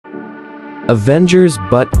Avengers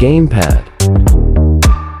but Gamepad.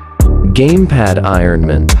 Gamepad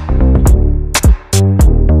Ironman.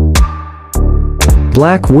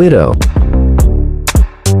 Black Widow.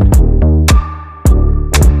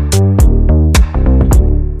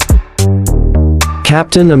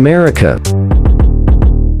 Captain America.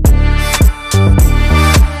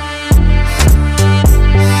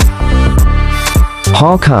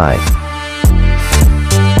 Hawkeye.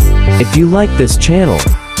 If you like this channel,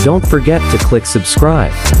 don't forget to click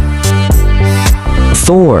subscribe.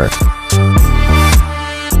 Thor.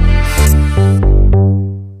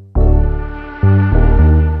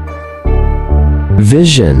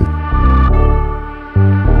 Vision.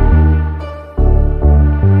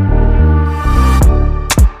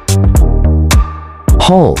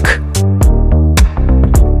 Hulk.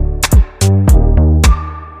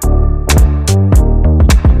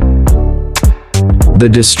 The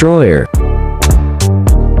Destroyer.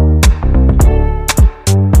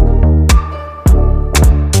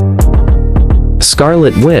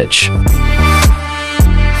 Scarlet Witch.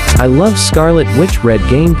 I love Scarlet Witch red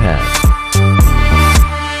gamepad.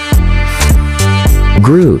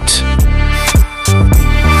 Groot.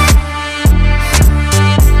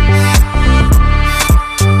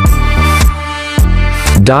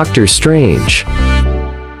 Doctor Strange.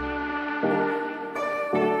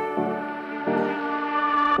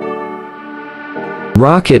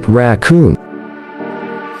 Rocket Raccoon.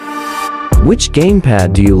 Which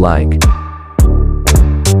gamepad do you like?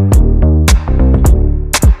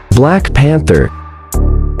 Black Panther.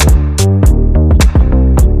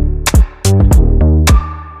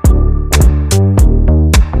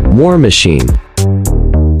 War Machine.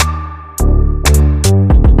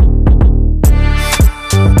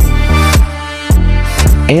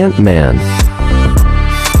 Ant-Man.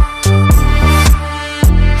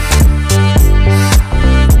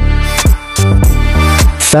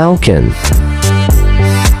 Falcon.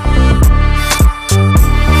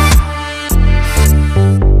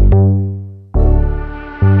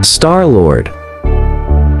 Star-Lord.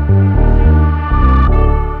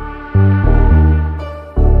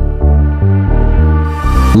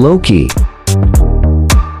 Loki.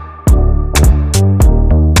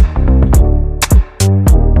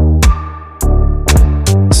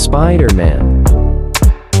 Spiderman.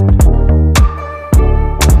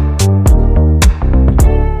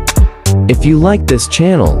 If you like this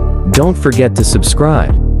channel, don't forget to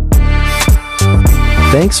subscribe.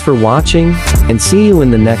 Thanks for watching, and see you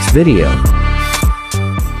in the next video.